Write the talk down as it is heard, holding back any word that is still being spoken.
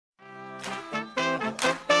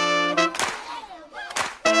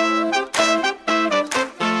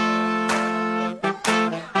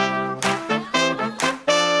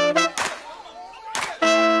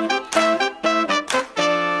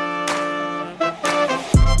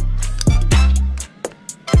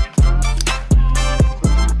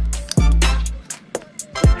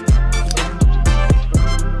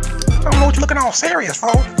serious,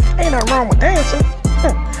 folks. Ain't nothing wrong with dancing.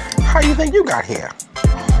 How you think you got here?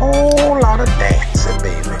 Whole lot of dancing,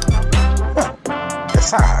 baby.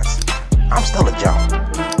 Besides, I'm still a joke.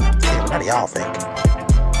 Yeah, what do y'all think?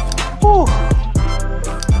 Whew.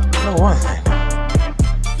 You know one thing. I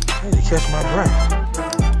need to catch my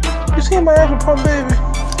breath. You see my apple pump, baby?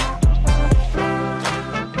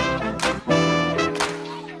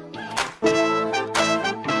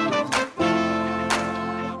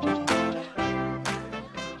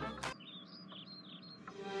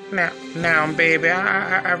 Now, baby,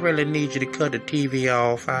 I really need you to cut the TV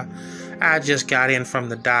off. I just got in from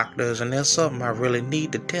the doctors, and there's something I really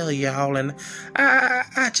need to tell y'all, and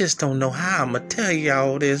I just don't know how I'm gonna tell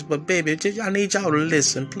y'all this, but baby, I need y'all to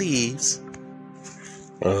listen, please.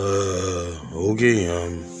 Okay,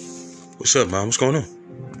 what's up, Mom? What's going on?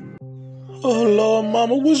 Oh, Lord,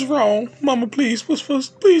 Mama, what's wrong? Mama, please,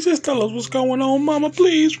 please just tell us what's going on, Mama,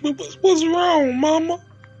 please. What's wrong, Mama?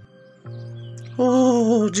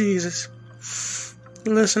 Oh, Jesus.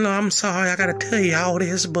 Listen, I'm sorry I gotta tell you all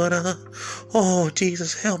this, but, oh,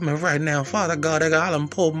 Jesus, help me right now. Father God, I got him,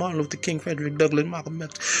 Paul, Martin Luther King, Frederick Douglass, Malcolm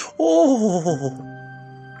X. Oh,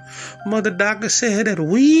 Mother Doctor said that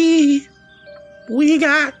we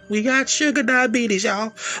got sugar diabetes,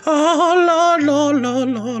 y'all. Oh, Lord.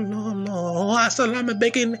 I said I'm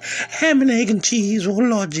baking ham and egg and cheese. Oh,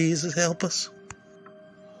 Lord Jesus, help us.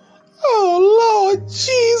 Oh, Lord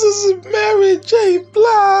Jesus and Mary J.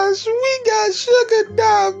 Blige, we got sugar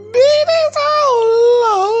diabetes. Oh,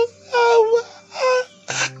 Lord.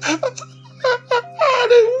 How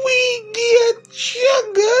did we get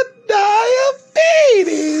sugar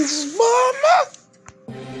diabetes, Mama?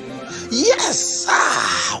 Yes,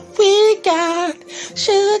 we got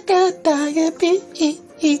sugar diabetes.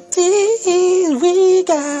 We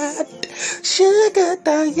got sugar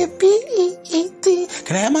diabetes.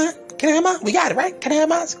 Can I have mine? We got it, right? Can I have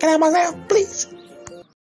mine now, please?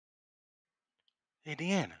 Hey,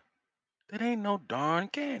 Deanna, that ain't no darn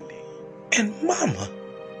candy. And Mama,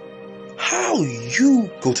 how you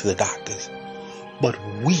go to the doctors, but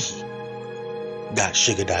we got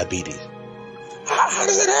sugar diabetes? How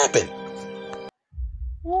does that happen?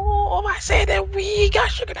 Oh, I said that we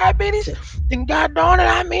got sugar diabetes, then God darn it,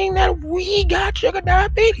 I mean that we got sugar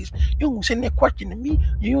diabetes. You ain't gonna sit there questioning me.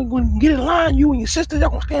 You ain't gonna get in line. You and your sisters,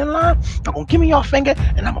 y'all gonna stand in line. Y'all gonna give me your finger,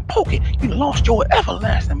 and I'm gonna poke it. You lost your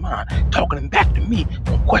everlasting mind. Talking back to me,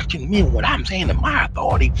 gonna question me and what I'm saying to my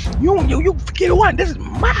authority. You forget what? This is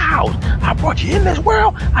my house. I brought you in this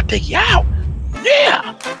world. I take you out.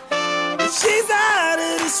 Yeah. She's out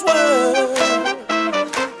of this world.